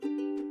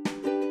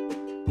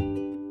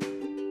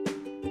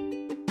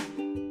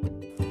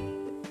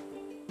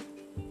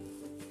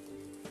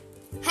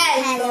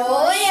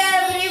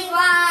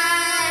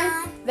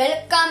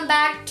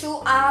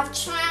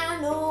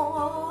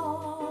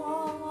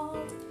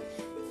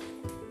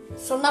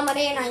சொன்ன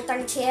மாதிரியே நான்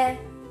தங்கச்சியை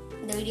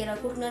இந்த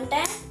வீடியோவில் கூட்டின்னு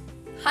வந்துட்டேன்.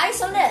 ஹாய்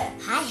சொல்லு.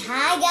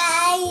 Hi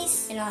guys.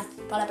 என்ன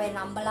பல பேர்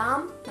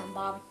நம்பலாம்,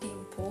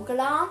 நம்பாவிட்டையும்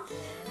போகலாம்.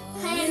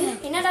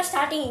 என்னடா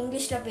ஸ்டார்டிங்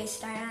இங்கிலீஷில்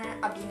பேசுகிறேன்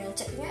அப்படின்னு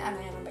நினச்சிருக்கீங்க.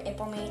 ஆனால் நம்ம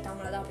எப்போவுமே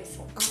தமிழில் தான்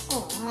பேசுவோம்.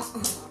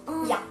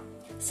 யா,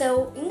 ஸோ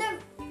இந்த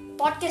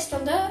பாட்காஸ்ட்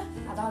வந்து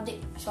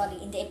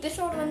இந்த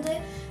எபிசோட் வந்து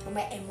ரொம்ப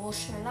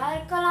எமோஷ்னலாக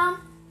இருக்கலாம்,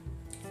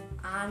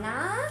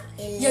 ஆனால்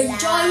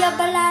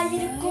என்ஜாயபிளாக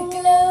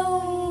இருக்குங்களோ.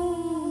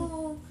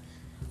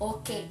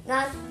 ஓகே,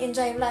 நான்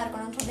என்ஜாயபிளாக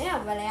இருக்கணும்னு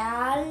சொன்னேன்,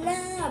 விளையாடல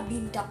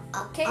அப்படின்ட்டா.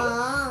 ஓகே,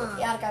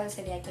 யாருக்காவது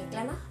சரியா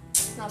கேட்கலன்னா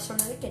நான்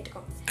சொன்னது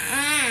கேட்டுக்கோ.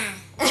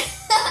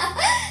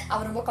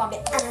 அவர் ரொம்ப காமெடி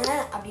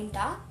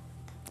அப்படின்ட்டா.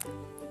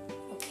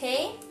 ஓகே,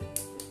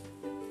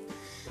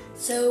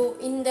 ஸோ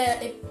இந்த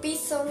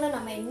எபிசோடில்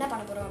நம்ம என்ன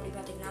பண்ண போகிறோம் அப்படின்னு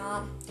பார்த்தீங்கன்னா,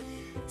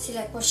 சில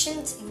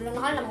கொஷின்ஸ் இவ்வளோ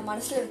நாள் நம்ம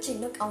மனசில் வச்சு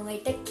இன்னும்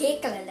அவங்ககிட்ட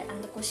கேட்கல,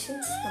 அந்த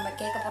கொஷின்ஸ் நம்ம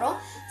கேட்க போகிறோம்.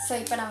 ஸோ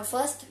இப்போ நம்ம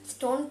ஃபர்ஸ்ட்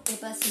ஸ்டோன்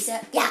பேப்பர்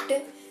சீசர் கேட்டு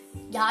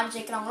யார்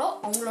ஜெயிக்கிறாங்களோ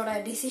அவங்களோட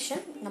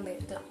டிசிஷன் நம்ம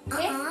எடுக்கலாம்.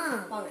 ஓகே,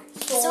 வாங்க.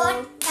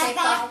 Stone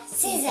paper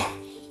Caesar.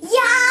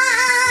 யா,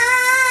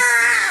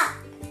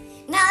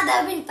 நான்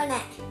தான் வின்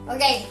பண்ணேன்.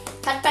 ஓகே,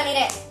 கட்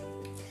பண்ணிடு.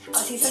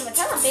 அவள் சீசன்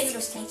வச்சா நான் பேசி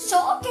வச்சிட்டேன்.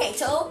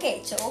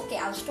 ஓகே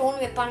அவள் ஸ்டோன்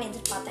வைப்பான்னு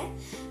எதிர்பார்த்தேன்,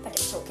 பட்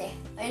இட்ஸ் ஓகே.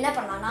 என்ன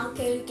பண்ணலாம், நான்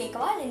கேள்வி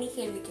கேட்கவா இல்லை நீ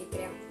கேள்வி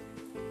கேட்குறியா?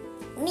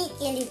 நீ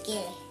கேள்வி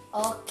கேளு.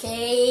 ஓகே,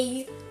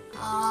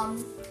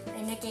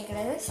 என்ன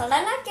கேட்குறது?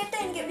 சடனாக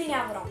கேட்டால் எனக்கு எப்படி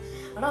ஞாபகம்,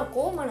 ஆனால்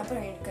கோமான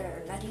அப்புறம் எனக்கு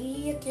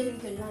நிறைய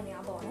கேள்விகள்லாம்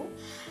ஞாபகம் வரும்.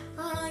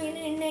 என்ன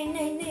என்ன என்ன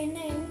என்ன என்ன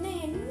என்ன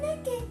என்ன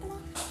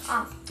கேட்கலாம்?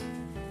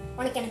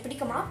 உனக்கு எனக்கு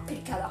பிடிக்குமா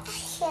பிடிக்காதா?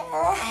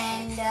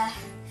 அண்ட்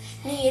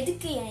நீ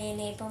எதுக்கு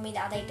என்னை எப்போவுமே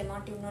அதை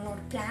மாட்டி விடணும்னு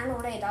ஒரு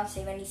பிளானோட ஏதாவது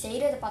செய்வேன். நீ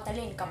செய்கிறத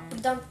பார்த்தாலே எனக்கு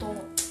அப்படி தான்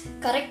தோணும்.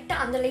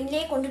 கரெக்டாக அந்த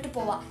லைன்லேயே கொண்டுட்டு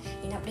போவா.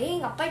 என்னை அப்படியே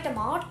எங்கள் அப்பா கிட்ட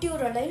மாட்டி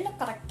விடுற லைனில்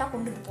கரெக்டாக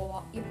கொண்டுட்டு போவா.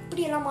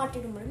 எப்படியெல்லாம்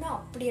மாட்டிவிட முடியுமோ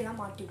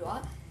அப்படியெல்லாம் மாட்டிடுவா.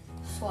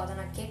 ஸோ அதை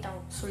நான் கேட்டேன்,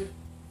 சொல்லு.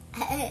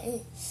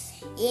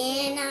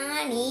 ஏன்னா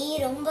நீ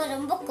ரொம்ப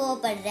ரொம்ப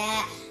கோபப்படுற,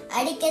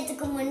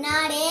 அடிக்கிறதுக்கு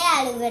முன்னாடியே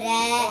அழுகுற.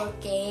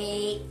 ஓகே,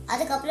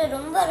 அதுக்கப்புறம்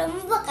ரொம்ப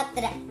ரொம்ப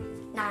கத்துற.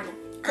 நான்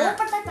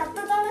கோபப்பட்டா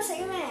கத்ததான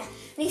செய்வேன்.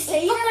 நீ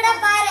செய்ய கூட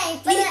பாரு,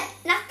 இப்ப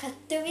நான்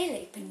கத்தவே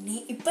இல்லை.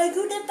 இப்ப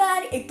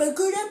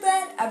கூட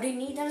பாரு அப்படி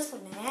நீ தானே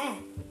சொன்ன.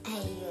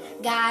 ஐயோ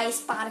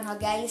கைஸ் பாருங்க,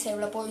 கைஸ்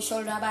எவ்வளவு போய்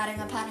சொல்றா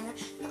பாருங்க.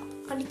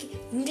 அன்னைக்கு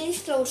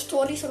இங்கிலீஷ்ல ஒரு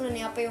ஸ்டோரி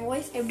சொன்னேன், அப்ப என்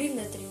வாய்ஸ் எப்படி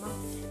இருந்தது தெரியுமா?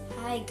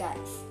 ஹாய்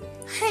கைஸ்,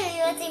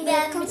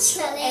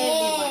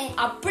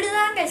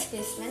 அப்படிதான் கைஸ்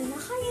பேசுவேன்.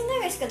 நான் என்ன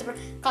கைஸ்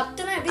கத்துப்பேன்,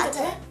 கத்துனா எப்படி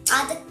கத்துவேன்?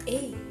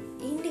 ஏய்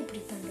ஏன்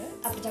இப்படி பண்ற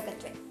அப்படிதான்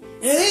கத்துவேன்.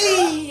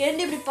 ஏய்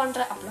ஏன் இப்படி பண்ற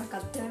அப்படிலாம்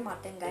கத்தவே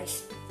மாட்டேன் கைஸ்.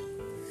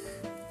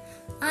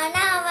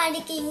 ஆனா அவன்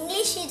அன்னைக்கு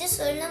இங்கிலீஷ் இது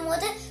சொல்லும்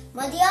போது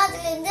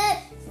மதியானத்துல இருந்து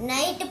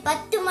நைட்டு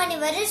 10 மணி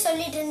வரை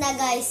சொல்லிட்டு இருந்தா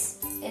கைஸ்.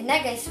 என்ன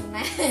கைஸ்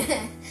சொன்னேன்?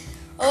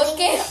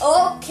 ஓகே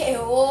ஓகே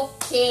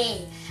ஓகே,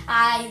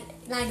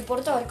 நான் இது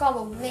பொறுத்த வரைக்கும்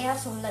அவள் உண்மையா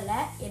சொல்லலை.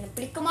 எனக்கு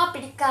பிடிக்குமா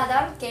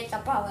பிடிக்காதான்னு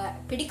கேட்டப்ப அவ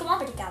பிடிக்குமா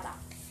பிடிக்காதா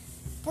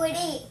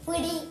புடி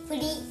புடி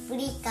புடி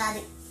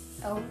பிடிக்காது.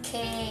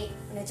 ஓகே,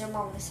 நிஜமா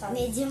ஒன்று சார்?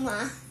 நிஜமா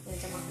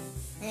நிஜமா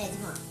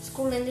நிஜமா.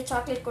 ஸ்கூல்ல இருந்து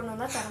சாக்லேட் கொண்டு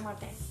வந்தா தர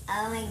மாட்டேன்.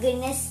 Oh my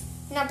goodness.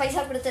 நான்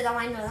பைசா கொடுத்து தான்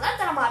வாங்கி வந்தா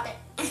தர மாட்டேன்.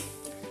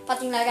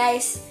 பாத்தீங்களா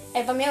கைஸ்,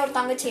 எப்பவுமே ஒரு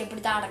தங்கச்சி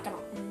எப்படிதான்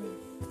அடக்கணும்.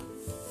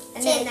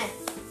 என்ன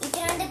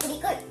இத்தனோண்டு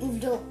பிடிக்கும்,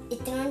 இவ்வளோ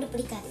இத்தனோண்டு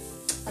பிடிக்காது.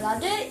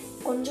 அதாவது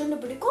கொஞ்சோண்டு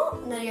பிடிக்கும்,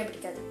 நிறைய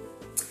பிடிக்காது.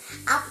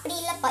 அப்படி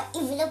இல்லப்பா,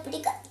 இவ்வளோ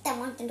பிடிக்கும்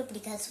டமாட்டோ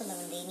பிடிக்காது சொல்ல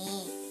வந்தேன். நீ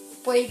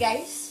போய்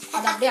கைஸ்,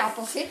 அது அப்படியே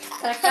ஆப்போசிட்.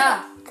 கரெக்டா?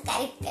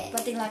 கரெக்ட்.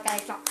 பாத்தீங்களா,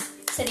 கரெக்டா.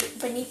 சரி,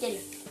 இப்ப நீ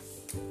கேள்வி.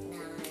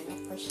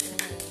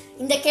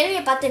 இந்த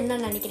கேள்வியை பார்த்து என்ன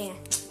நினைக்கிறீங்க?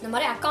 இந்த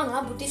மாதிரி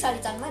அக்கௌண்ட்லாம்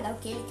புத்திசாலித்தனமா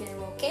ஏதாவது கேள்வி கேள்வி.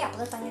 ஓகே,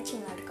 அப்பதான் தங்கச்சி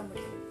நான் எடுக்க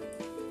முடியும்.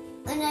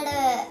 உன்னோட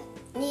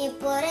நீ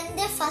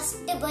பிறந்த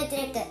ஃபர்ஸ்ட்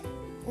பர்த்டேக்கு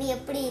நீ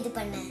எப்படி இது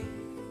பண்ண?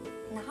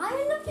 நான்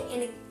என்ன,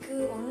 எனக்கு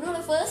உன்னோட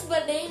ஃபர்ஸ்ட்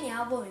பர்த்டே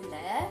ஞாபகம்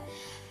இல்லை.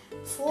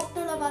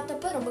 ஃபோட்டோவில்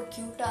பார்த்தப்ப ரொம்ப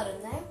க்யூட்டாக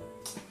இருந்தேன்.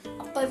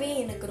 அப்போவே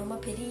எனக்கு ரொம்ப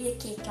பெரிய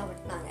கேக்லாம்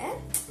வெட்டினாங்க.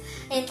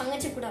 என்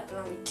தங்கச்சி கூட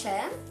அப்போலாம்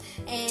வீட்டில்.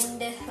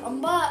 அண்டு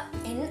ரொம்ப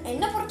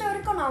என்னை பொறுத்த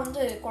வரைக்கும் நான்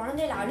வந்து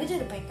குழந்தையில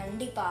அழுதுருப்பேன்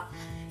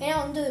கண்டிப்பாக. ஏன்னா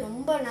வந்து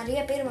ரொம்ப நிறைய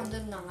பேர்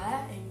வந்திருந்தாங்க.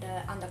 அண்டு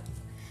அந்த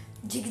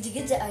ஜிகு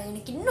ஜிகு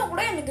எனக்கு இன்னும்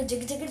கூட எனக்கு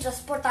ஜிகு ஜிகு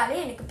ட்ரெஸ் போட்டாலே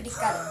எனக்கு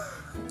பிடிக்காது.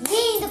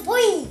 இந்த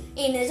போய்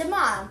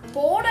நிஜமா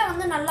போட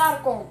வந்து நல்லா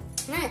இருக்கும்,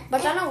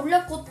 பட் ஆனா உள்ள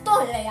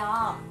குத்தம் இல்லையா?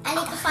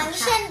 அன்னைக்கு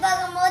ஃபங்க்ஷன்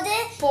போகும்போது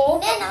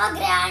போனே நான்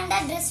கிராண்டா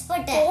Dress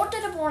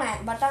போட்டுட்டு போனேன்.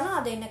 பட் ஆனா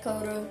அது எனக்கு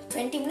ஒரு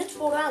 20 மினிட்ஸ்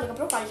போவேன்,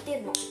 அதுக்கப்புறம்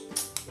கழட்டிடணும்.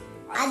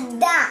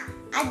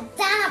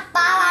 அதான்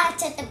பாவாடை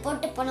சட்டை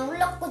போட்டு போன,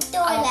 உள்ள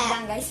குத்தம் இல்ல.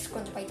 கைஸ்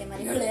கொஞ்சம் பைத்திய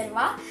மாதிரி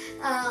விளையாடுவா.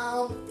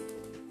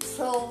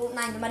 ஸோ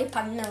நான் இந்த மாதிரி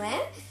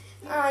பண்ணுவேன்.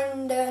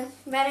 அண்ட்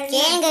வேற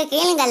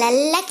கேளுங்க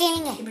நல்லா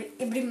கேளுங்க.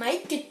 இப்படி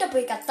மைக் கிட்ட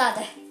போய் கத்தாத.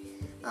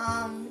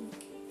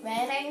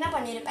 வேற என்ன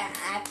பண்ணியிருப்பேன்?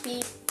 ஹாப்பி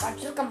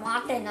பட்டிருக்க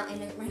மாட்டேன் நான்,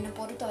 என்னை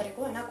பொறுத்த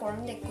வரைக்கும். ஏன்னா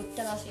குழந்தை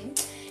குத்ததான் செய்யும்.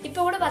 இப்போ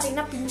கூட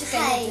பாத்தீங்கன்னா பிஞ்சு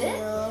கை இல்லைங்க,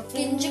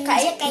 பிஞ்சு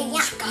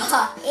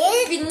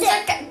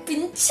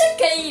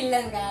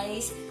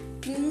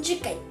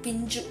கை,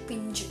 பிஞ்சு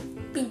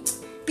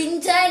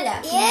பிஞ்சா இல்ல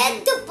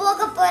ஏத்து போக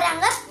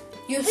போறாங்க.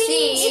 You see,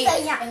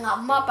 எங்க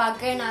அம்மா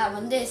அப்பாக்கு நான்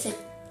வந்து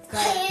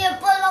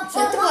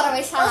செத்து போற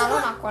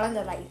வயசானாலும் நான்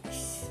குழந்தை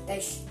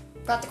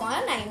பார்த்துக்கோங்க.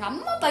 நான் எங்க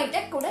அம்மா அப்பா கிட்ட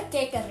கூட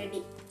கேட்க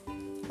ரெடி.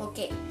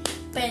 ஓகே,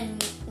 இப்போ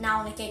நான்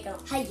உன்னை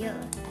கேட்கணும். ஐயோ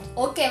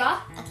ஓகேவா?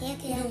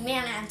 இது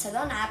உண்மையான ஆன்சர்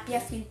தான். நான்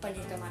ஹாப்பியாக ஃபீல்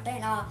பண்ணியிருக்க மாட்டேன்.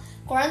 ஏன்னா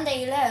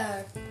குழந்தைகள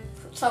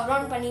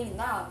சரௌண்ட்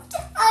பண்ணியிருந்தா.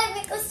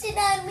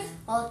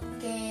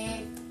 ஓகே,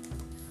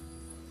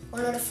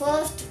 உன்னோட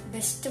ஃபர்ஸ்ட்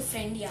பெஸ்ட்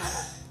ஃப்ரெண்ட்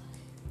யாரா?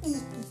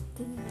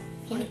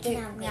 உனக்கு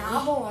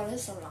ஞாபகம் வர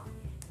சொல்லலாம்.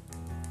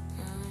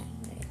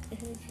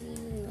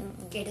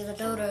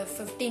 கிட்டத்தட்ட ஒரு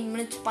 15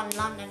 மினிட்ஸ்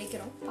பண்ணலாம்னு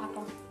நினைக்கிறோம்.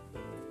 பார்க்கலாம்.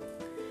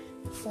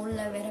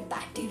 ஃபோன்ல வேற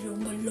பேட்டரி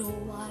ரொம்ப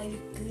லோவா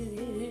இருக்கு.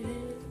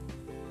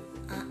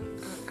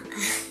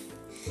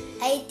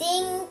 I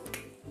think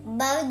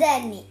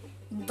Bhavadharani.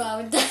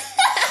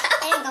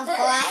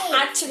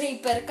 ஆக்சுவலி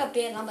இப்ப இருக்க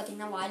பேர்லாம்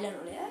பாத்தீங்கன்னா வாயில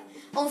நுழைய.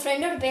 உன்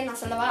ஃப்ரெண்டோட பேர்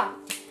நான் சொல்லவா?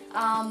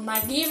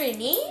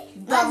 மகிழினி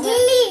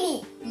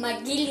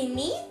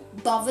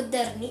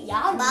பவதரணி.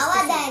 யார்?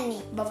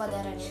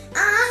 பவதரணி.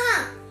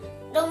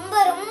 ரொம்ப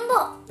ரொம்ப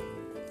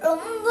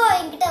ரொம்ப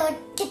என்கிட்ட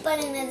ஒட்டி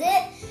பழகினது.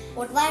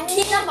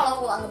 ஒட்டிதான்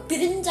பழகுவாங்க,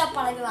 பிரிஞ்சா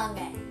பழகுவாங்க.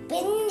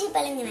 பிரிஞ்சு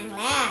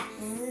பழகினாங்களே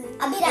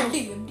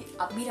அபிராமி.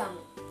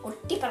 அபிராமி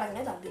ஒட்டி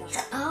பழகினது அபிராமி.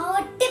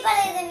 ஒட்டி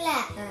பழகுதுங்களா?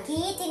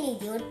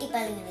 கீர்த்திநிதி ஒட்டி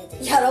பழகினது.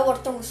 யாரோ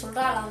ஒருத்தவங்க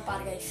சொல்றாங்க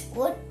பாருங்க.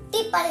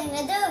 ஒட்டி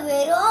பழகினது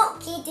வெறும்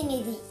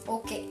கீர்த்திநிதி.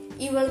 ஓகே,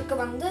 இவளுக்கு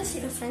வந்து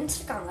சில ஃப்ரெண்ட்ஸ்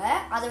இருக்காங்க.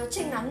 அதை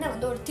வச்சு எங்க அண்ணன்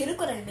வந்து ஒரு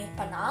திருக்குறள் மேக்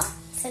பண்ணா.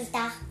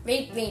 சொல்லிட்டா?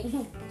 வெயிட்.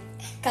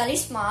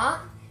 கரிஷ்மா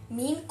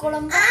மீன்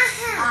குழம்பு.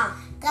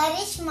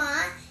 கரிஷ்மா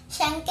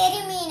சங்கரி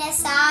மீனை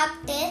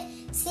சாப்பிட்டு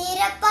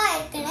சிறப்பா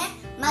இருக்குன்னு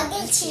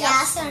மகிழ்ச்சியா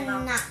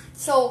சொன்னா.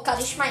 சோ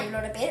கரிஷ்மா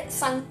இவளோட பேர்.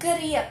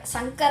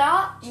 சங்கரா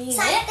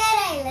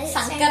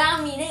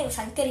மீன்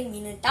சங்கரி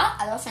மீனுட்டா.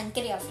 அதாவது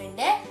சங்கரி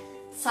ஃப்ரெண்டு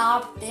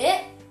சாப்பிட்டு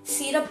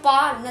சிறப்பா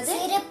என்னது?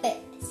 சிறப்பு.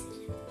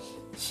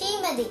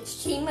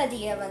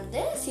 ஸ்ரீமதிய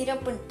வந்து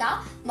சிறப்புட்டா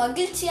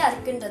மகிழ்ச்சியா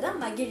இருக்குன்றத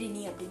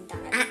மகிழினி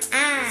அப்படின்ட்டாங்க.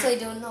 சோ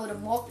இது வந்து ஒரு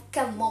மொக்க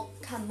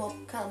மொக்க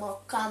மொக்க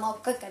மொக்க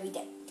மொக்க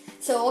கவிதை.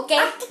 சோ ஓகே,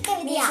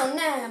 நீ சொன்ன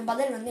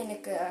பதில் வந்து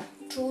எனக்கு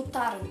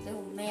ட்ரூத்தா இருந்தது,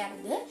 உண்மையா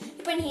இருந்தது.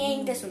 இப்ப நீ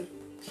என்கிட்ட சொல்லு.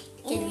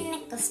 என்ன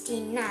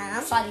கொஸ்டின்னா?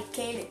 சாரி,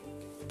 கேளு.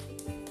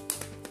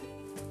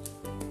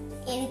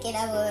 எனக்கு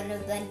ஏதாவது ஒரு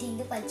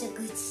பண்டிங்க பச்சை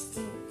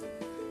குச்சி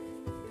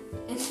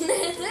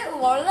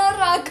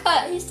வளராக்கா.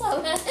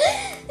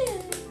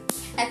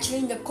 ஆக்சுவலி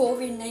இந்த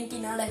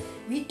கோவிட்-19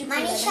 வீட்டுக்கு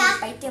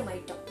பைத்தியம்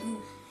ஆயிட்டோம்.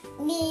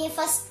 நீ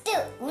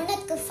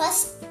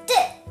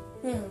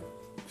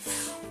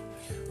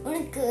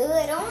உனக்கு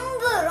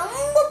ரொம்ப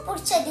ரொம்ப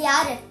பிடிச்சது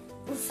யாரு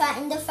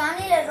இந்த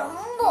ஃபேமிலில?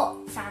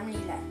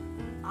 ஃபேமிலில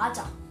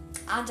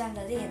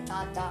ஆஜான்றது என்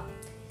தாத்தா.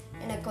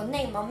 எனக்கு வந்து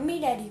என் மம்மி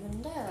டாடி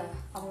வந்து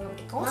அவங்க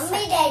பிடிக்கும்.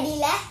 மம்மி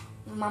டாடியில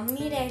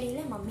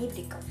மம்மி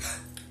பிடிக்கும்.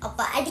 அப்ப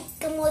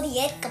அடிக்கும் போது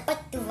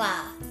ஏற்கப்பட்டுவா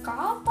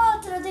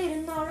காப்பாத்துறது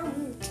இருந்தாலும்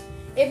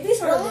எப்படி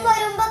சொல்றது? ரொம்ப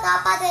ரொம்ப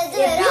காப்பாத்துறது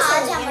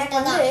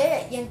வந்து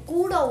என்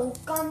கூட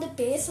உட்காந்து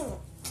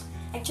பேசணும்.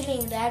 ஆக்சுவலி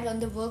எங்கள் டேட்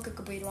வந்து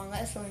ஒர்க்குக்கு போயிடுவாங்க.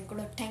 ஸோ என்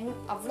கூட டைம்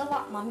அவ்வளோவா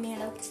மம்மி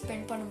அளவுக்கு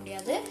ஸ்பெண்ட் பண்ண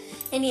முடியாது.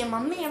 என்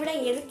மம்மியை விட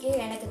எதுக்கு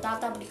எனக்கு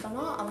தாத்தா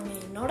பிடிக்கணும். அவங்க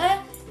என்னோட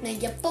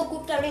நான் எப்போ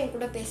கூப்பிட்டாலும் என்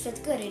கூட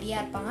பேசுறதுக்கு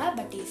ரெடியாக இருப்பாங்க.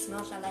 But is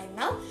not alive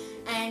now.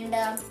 And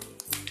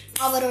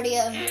அவருடைய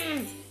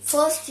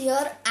ஃபர்ஸ்ட்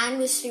இயர்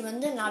ஆனிவர்சரி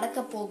வந்து நடக்க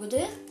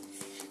போகுது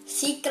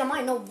சீக்கிரமா,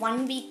 இன்னும் 1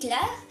 வீக்ல.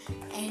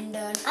 அண்ட்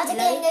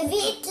அதுக்கு எங்க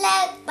வீட்ல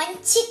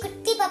பஞ்சி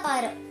குட்டி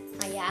பாப்பாரு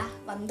ஐயா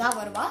வந்தா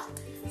வருவா.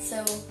 ஸோ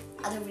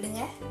அதை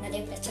விடுங்க,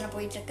 நிறைய பிரச்சனை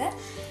போயிட்டு இருக்கு.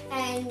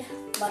 அண்ட்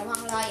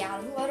வருவாங்களா,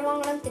 யாரும்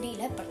வருவாங்களான்னு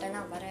தெரியல. பட்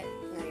ஆனால் வர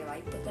நிறைய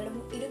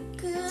வாய்ப்புகளும்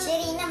இருக்கு.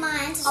 சரி, என்னம்மா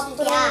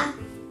அப்புறம்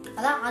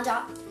அதான் ஆஜா.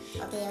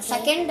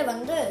 செகண்ட்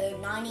வந்து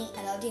நானி,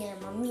 அதாவது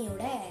என்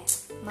மம்மியோட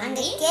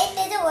மம்மி.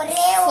 கேட்டது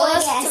ஒரே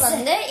ஃபர்ஸ்ட்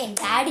வந்து என்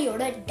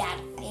டாடியோட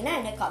டேட். ஏன்னா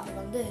எனக்கு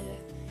அவர் வந்து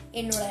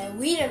என்னோட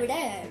உயிரை விட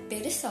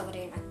பெருசு. அவர்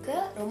எனக்கு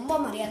ரொம்ப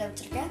மரியாதை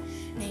வச்சிருக்கேன்.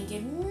 நான்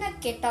என்ன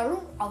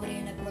கேட்டாலும் அவர்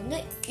எனக்கு வந்து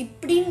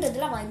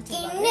இப்படின்றதுலாம் வாங்கி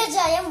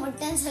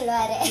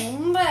சொல்லுவாரு.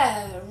 ரொம்ப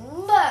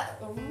ரொம்ப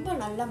ரொம்ப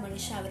நல்ல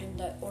மனுஷன் அவர்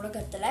இந்த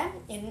உலகத்துல.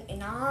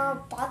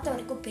 நான் பார்த்த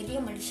வரைக்கும் பெரிய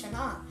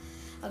மனுஷனா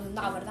அது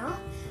வந்து அவர் தான்.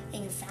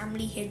 எங்க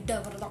ஃபேமிலி ஹெட்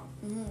அவர் தான்.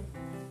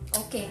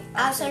 ஓகே,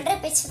 அவர் சொல்ற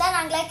பேச்சு தான்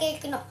நாங்களா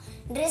கேட்கணும்.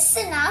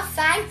 ட்ரெஸ்னா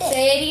ஃபேண்ட்.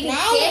 சரி,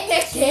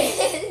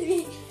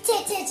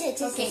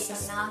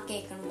 நான்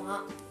கேட்கணுமா?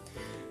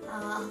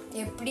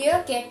 எப்படியோ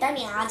கேட்டா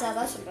நீ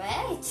ஆஜாதான் சொல்ற.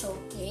 It's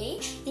okay.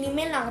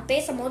 இனிமேல் நாங்கள்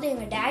பேசும்போது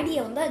எங்கள் டேடியை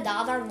வந்து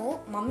தாதான்மோ,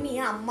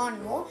 மம்மியை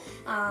அம்மான்மோ,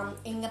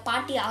 எங்கள்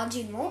பாட்டி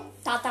ஆஜின்மோ,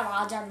 தாத்தா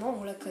ஆஜான்மோ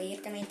உங்களுக்கு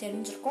ஏற்கனவே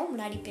தெரிஞ்சிருக்கோம்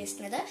முன்னாடி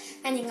பேசினது.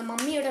 அண்ட் எங்கள்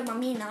மம்மியோட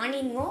மம்மி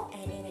நானின்மோ,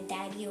 அண்ட் எங்கள்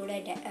டேடியோட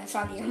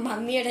எங்கள்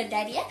மம்மியோட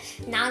டேடியை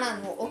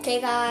நானான்மோ. ஓகே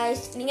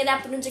காய்ஸ், நீங்கள்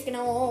தான்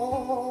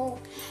புரிஞ்சுக்கணும்.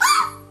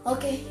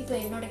 ஓகே, இப்போ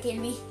என்னோட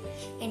கேள்வி.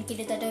 எனக்கு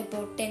கிட்டத்தட்ட இப்போ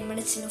 10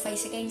 மினிட்ஸ் இன்னும் 5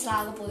 செகண்ட்ஸில்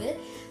ஆக போகுது.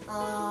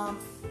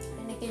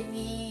 என்ன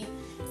கேள்வி?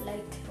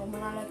 லைக் ரொம்ப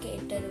நாளாக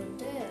கேட்டது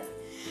வந்து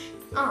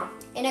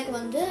எனக்கு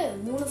வந்து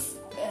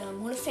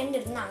மூணு ஃப்ரெண்ட்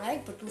இருந்தாங்க.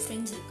 இப்போ 2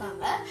 ஃப்ரெண்ட்ஸ்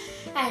இருக்காங்க.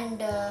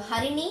 அண்ட்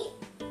ஹரிணி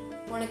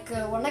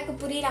உனக்கு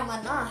புரியுற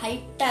மாதிரி தான்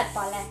ஹைட்டா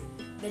இருப்பாள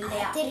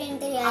வெள்ளையா,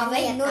 அவ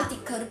இன்னொருத்தி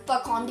கருப்பா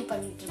காந்தி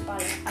பண்ணிட்டு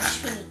இருப்பாள்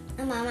அஸ்வினி.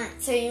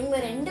 ஸோ இவங்க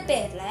 2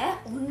 பேர்ல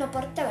உன்னை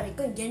பொறுத்த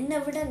வரைக்கும் என்னை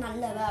விட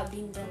நல்லவ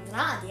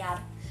அப்படின்றதுனா அது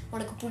யார்?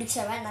 உனக்கு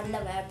பிடிச்சவ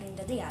நல்லவ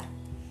அப்படின்றது யார்?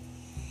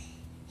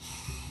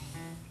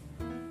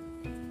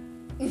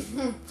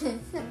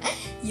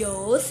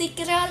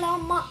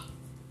 யோசிக்கிறாளாமா.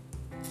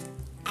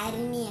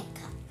 ஹரிணி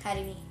அக்கா.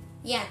 ஹரிணி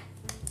ஏன்?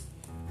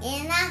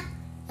 ஏன்னா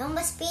ரொம்ப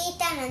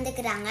ஸ்வீட்டா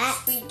நடந்துக்கிறாங்க.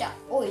 ஸ்வீட்டா?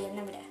 ஓ, என்ன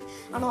விட.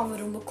 ஆனா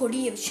அவன் ரொம்ப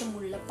கொடிய விஷயம்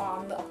உள்ள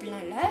பாம்பு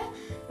அப்படிலாம் இல்ல,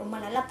 ரொம்ப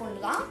நல்ல பொண்ணு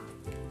தான்.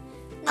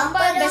 நம்ம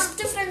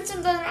பெஸ்ட்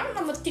ஃப்ரெண்ட்ஸ்ன்றதுனால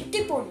நம்ம திட்டி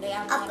போடலையா.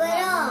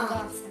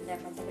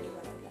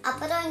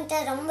 அப்புறம் என்கிட்ட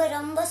ரொம்ப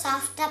ரொம்ப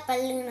சாஃப்டா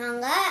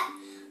பல்லுனாங்க.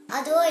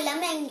 அதுவும்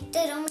இல்லாம என்கிட்ட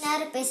ரொம்ப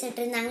நேரம்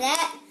பேசிட்டு இருந்தாங்க.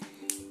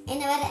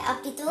 என்ன வேற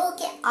அப்படி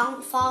தூக்கி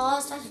அவங்க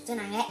ஃபாஸ்டா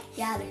சுத்தினாங்க.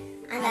 யாரு?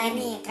 அந்த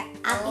ஹரிணி அக்கா.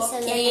 அப்படி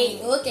சொல்லுங்க.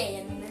 ஓகே,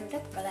 என்ன விட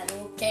பரவாயில்ல.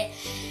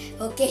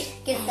 ஓகே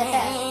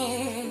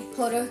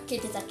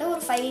கிட்டத்தட்ட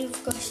ஒரு 5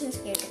 क्वेश्चंस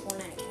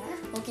கேட்டுப்போன்னு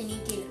நினைக்கிறேன். ஓகே, நீ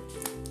கேளு.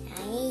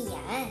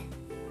 ஐயா,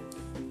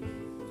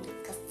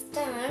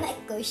 கஷ்டமான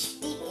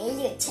கொஸ்டின்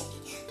எழுதி வச்சேன்,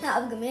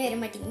 ஞாபகமே வர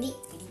மாட்டேங்குது.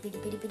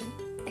 பிடி.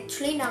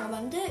 ஆக்சுவலி நாங்கள்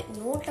வந்து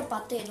நோட்டை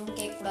பார்த்து எதுவும்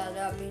கேட்கக்கூடாது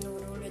அப்படின்னு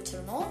ஒரு ரூல்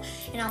வச்சுருந்தோம்.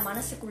 ஏன்னா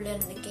மனசுக்குள்ளே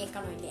இருந்து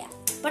கேட்கணும் இல்லையா.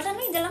 பட்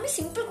ஆனால் இதெல்லாமே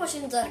சிம்பிள்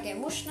கொஸ்டின்ஸ் தான் இருக்கு,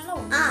 எமோஷ்னலாக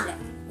ஒன்றும் இல்லை.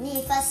 நீ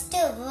ஃபர்ஸ்ட்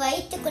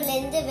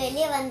வயிற்றுக்குள்ளேருந்து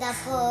வெளியே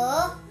வந்தப்போ,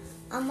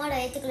 அம்மாவோட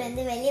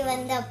வயிற்றுக்குள்ளேருந்து வெளியே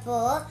வந்தப்போ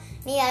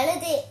நீ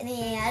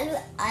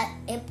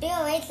எப்படியோ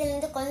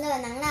வயிற்றுலேருந்து குழந்தை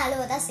வந்தாங்கன்னா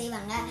அழுவதான்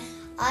செய்வாங்க.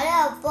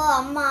 அப்போ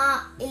அம்மா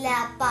இல்லை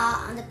அப்பா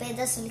அந்த பேர்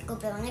தான் சொல்லி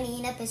கூப்பிடுவாங்க. நீ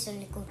என்ன பேர்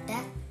சொல்லி கூப்பிட்ட?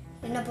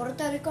 என்னை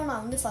பொறுத்த வரைக்கும்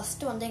நான் வந்து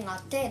ஃபர்ஸ்ட் வந்து எங்கள்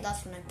அத்தையை தான்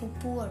சொன்னேன்,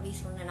 புப்பு அப்படி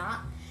சொன்னேன்னா.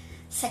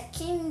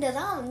 செகண்டு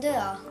தான் வந்து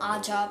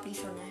ஆஜா அப்படி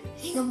சொன்னேன்.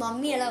 எங்கள்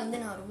மம்மியெல்லாம்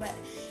வந்து நான் ரொம்ப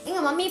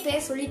எங்கள் மம்மி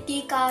பேர் சொல்லி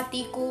டீகோ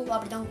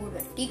அப்படி தான்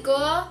கூப்பிடுவேன். டீகோ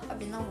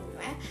அப்படின்னு தான்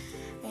கூப்பிடுவேன்.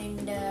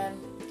 அண்டு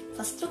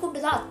ஃபஸ்ட்டு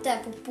கூப்பிட்டு தான் அத்தை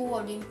புப்பு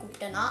அப்படின்னு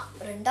கூப்பிட்டேன்னா.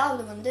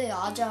 2வது வந்து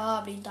ஆஜா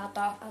அப்படின்னு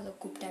தாத்தா அதை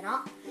கூப்பிட்டேன்னா.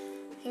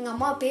 எங்கள்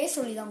அம்மா பேர்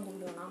சொல்லி தான்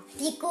கூப்பிடுவேண்ணா.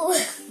 டீகோ.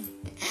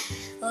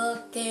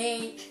 ஓகே,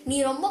 நீ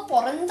ரொம்ப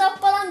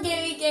பிறந்தப்பதான்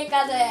கேள்வி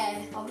கேட்காத.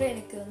 அப்புறம்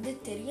எனக்கு வந்து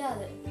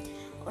தெரியாது.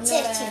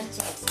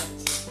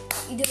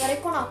 இது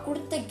வரைக்கும் நான்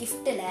கொடுத்த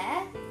கிஃப்ட்ல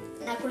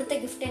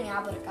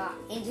ஞாபகம் இருக்கா?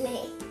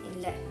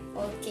 இல்ல.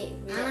 ஓகே,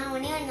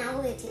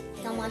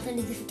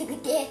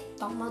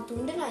 தம்மா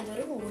துண்டு நான் இது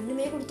வரைக்கும்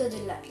ஒண்ணுமே கொடுத்தது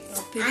இல்ல.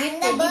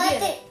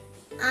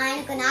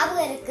 எனக்கு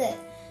ஞாபகம் இருக்கு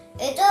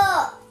ஏதோ.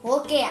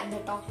 ஓகே, அந்த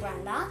டாக்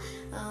வேண்டாம்.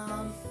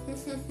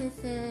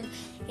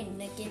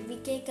 என்ன கேள்வி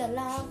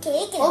கேட்கலாம்?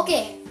 ஓகே,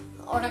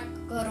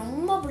 உனக்கு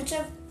ரொம்ப பிடிச்ச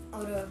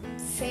ஒரு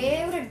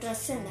ஃபேவரட்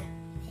ட்ரெஸ் என்ன?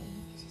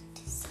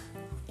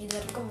 இது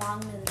வரைக்கும்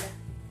வாங்கினதுல?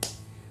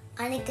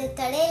 அன்னைக்கு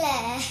கடையில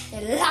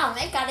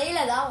எல்லாமே கடையில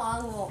தான்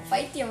வாங்குவோம்,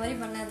 பைத்தியம் மாதிரி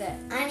பண்ணாத.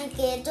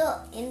 அன்னைக்கு ஏதோ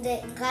இந்த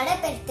கடை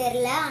பேர்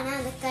தெரியல, ஆனா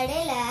அந்த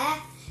கடையில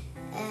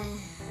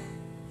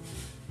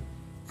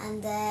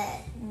அந்த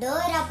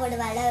டோரா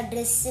போடுவாள்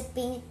ட்ரெஸ்,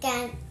 பிங்க்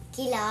அண்ட்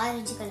கீழே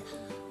ஆரஞ்சு கலர்,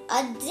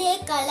 அதே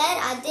கலர்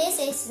அதே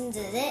சைஸ்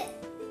இருந்தது.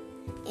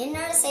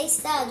 என்னோட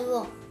சைஸ் தான்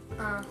அதுவும்.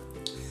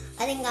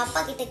 அது எங்க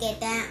அப்பா கிட்ட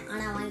கேட்டேன்,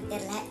 ஆனா வாங்கி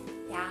தரல.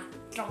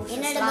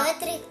 என்னோட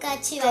பர்த்டே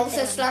காட்சி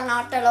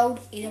நாட் அலவுட்,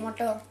 இதை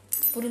மட்டும்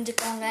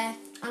புரிஞ்சுக்கோங்க.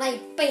 ஆனா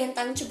இப்ப என்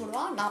தனிச்சு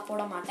போடுவான், நான்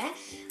போட மாட்டேன்.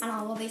 ஆனா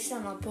அவ வயசுல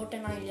நான்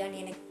போட்டேனா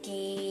இல்லையான்னு எனக்கே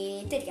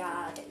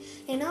தெரியாது.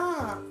 ஏன்னா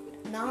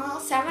நான்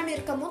 7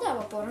 இருக்கும் போது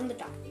அவ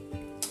பிறந்துட்டான்.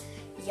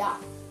 யா,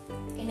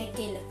 என்ன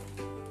கேளு.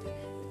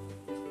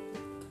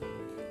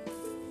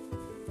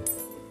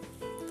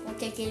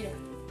 ஓகே, கேளு.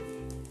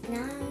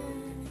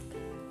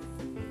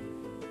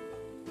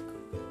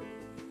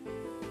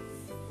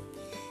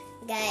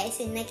 கைஸ்,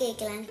 என்ன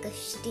கேட்கலான்னு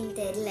கொஸ்டின்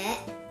தெரியல.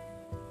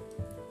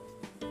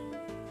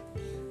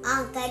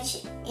 கரிஷ்,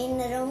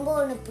 என்ன ரொம்ப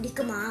ஒன்று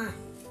பிடிக்குமா?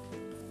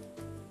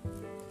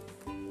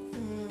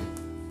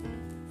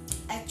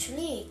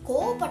 ஆக்சுவலி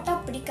கோவப்பட்டா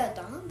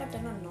பிடிக்காதான். பட்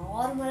ஆனால்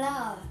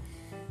நார்மலாக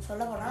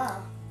சொல்ல போனா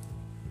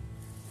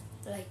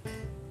லைக்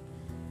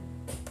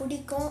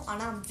பிடிக்கும்.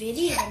 ஆனால்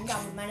வெறி வந்து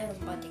அவங்க மேலே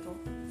ரொம்ப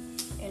அதிகம்.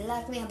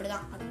 எல்லாருக்குமே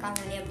அப்படிதான், அக்கா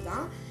மேலே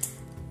அப்படிதான்.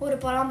 ஒரு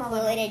பொறாம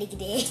ஒரு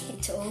அடிக்குதே.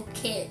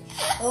 Okay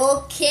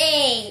okay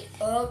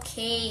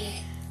okay.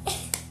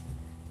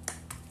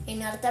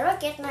 இன்னொரு தடவை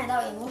கேட்டனா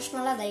ஏதாவது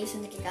எமோஷனலா தயவு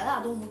செஞ்சு கேட்காத.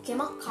 அதுவும்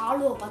முக்கியமா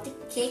காலுவை பார்த்து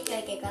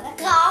கேட்காத.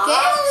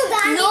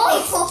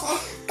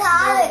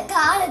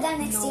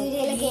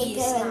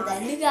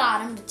 அழுக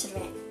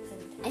ஆரம்பிச்சிருவேன்.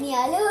 நீ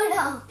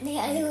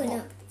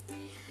அழுவணும்.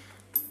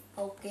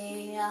 ஓகே,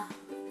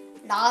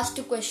 லாஸ்ட்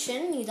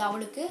क्वेश्चन இது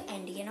அவளுக்கு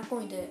அண்ட்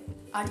எனக்கும். இது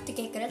அடுத்து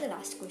கேட்கறது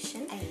லாஸ்ட்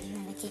क्वेश्चन.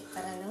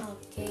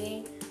 Okay,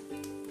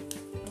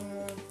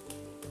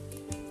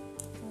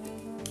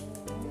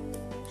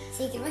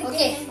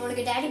 okay.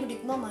 உனக்கு டாடி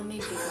பிடிக்குமா மம்மி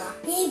பிடிக்குமா?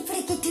 நீ இப்படி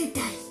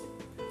கேட்டுட்டாய்.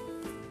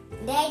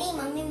 டாடி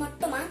மம்மி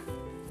மட்டுமா?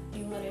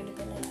 இவங்க 2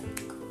 பேரும்.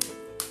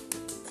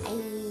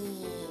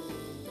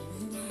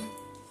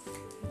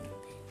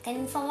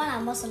 கன்ஃபார்மா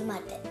நான் சொல்ல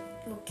மாட்டேன்.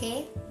 ஓகே,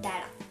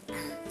 டாடா.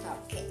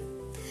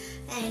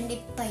 அண்ட்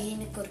இப்போ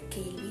எனக்கு ஒரு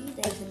கேள்வி,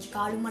 தயவு செஞ்சு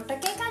காலு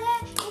மட்டும் கேட்காத.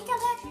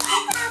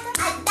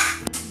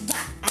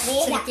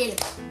 அதேதான் கேளு.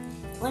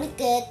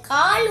 உனக்கு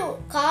காலு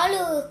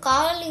காலு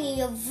காலு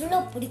எவ்வளோ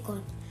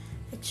பிடிக்கும்?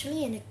 ஆக்சுவலி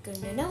எனக்கு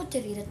நினைவு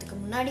தெரியறதுக்கு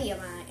முன்னாடி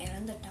அவன்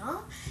இறந்துட்டான்.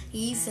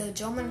 Is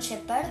German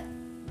shepherd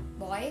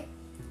boy.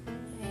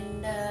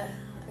 And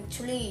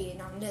actually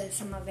நான் வந்து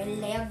செம்ம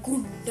வெள்ளையாக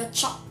குண்டா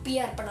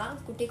சப்பியாக இருப்பேனா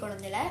குட்டி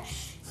குழந்தையில.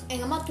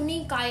 எங்கள் அம்மா துணி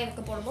காய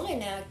வைக்க போடும்போது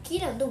என்னை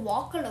கீழே வந்து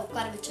வாக்கரில்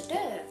உட்கார வச்சுட்டு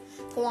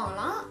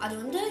போவாங்களாம். அது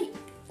வந்து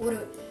ஒரு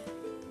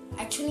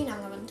ஆக்சுவலி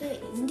நாங்கள் வந்து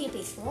ஹிந்தி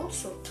பேசுவோம்.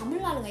 ஸோ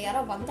தமிழ் ஆளுங்க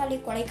யாரோ வந்தாலே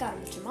குலைக்க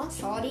ஆரம்பிச்சோமா,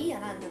 சாரி.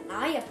 ஆனால் அந்த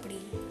நாய் அப்படி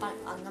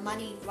அந்த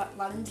மாதிரி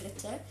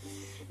வளர்ந்துருச்சு.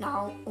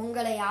 நான்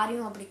உங்களை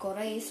யாரையும் அப்படி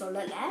குறையே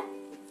சொல்லலை.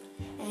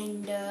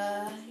 அண்ட்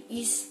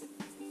இஸ்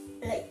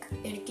லைக்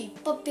எனக்கு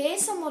இப்போ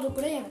பேசும்போது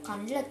கூட எனக்கு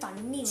கண்ணில்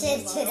தண்ணி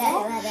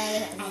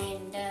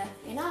அண்ட்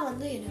ஏன்னா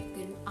வந்து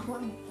எனக்கு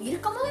அவன்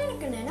இருக்கும்போது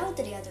எனக்கு நினைவு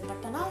தெரியாது.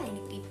 பட் ஆனால்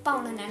எனக்கு இப்போ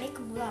அவனை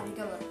நினைக்கும் போது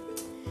அழுக வரும்.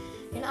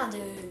 ஏன்னா அது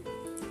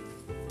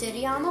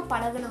தெரியாமல்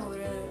பழகின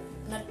ஒரு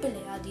நட்பு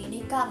இல்லையா, அது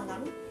இனிக்காக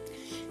இருந்தாலும்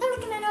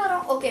நம்மளுக்கு நினைவு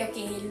வரும். Okay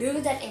live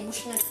that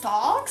emotional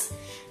talks.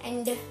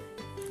 And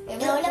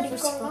எவ்வளோ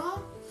பிடிக்கும்னா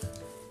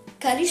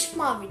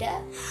கரிஷ்மா விட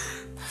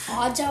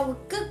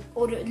ஆஜாவுக்கு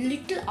ஒரு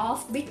லிட்டில்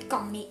ஆஃப் பிட்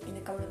கம்மி.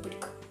 எனக்கு அவ்வளோ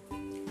பிடிக்கும்.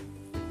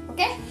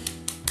 ஓகே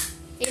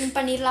என்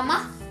பண்ணிடலாமா?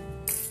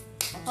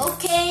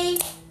 Okay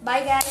bye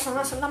guys.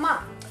 சொல்லலாமா?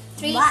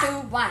 3,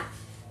 2, 1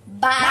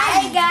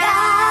 bye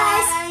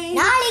guys.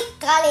 நாளை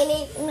காலையிலே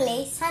உங்களை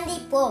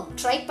சந்திப்போம்.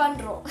 ட்ரை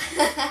பண்றோம்.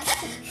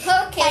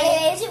 Okay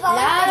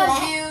love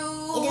you.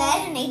 இது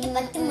வேற நைட்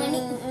 10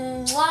 மணி.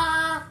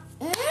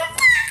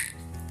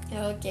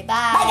 Okay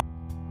bye.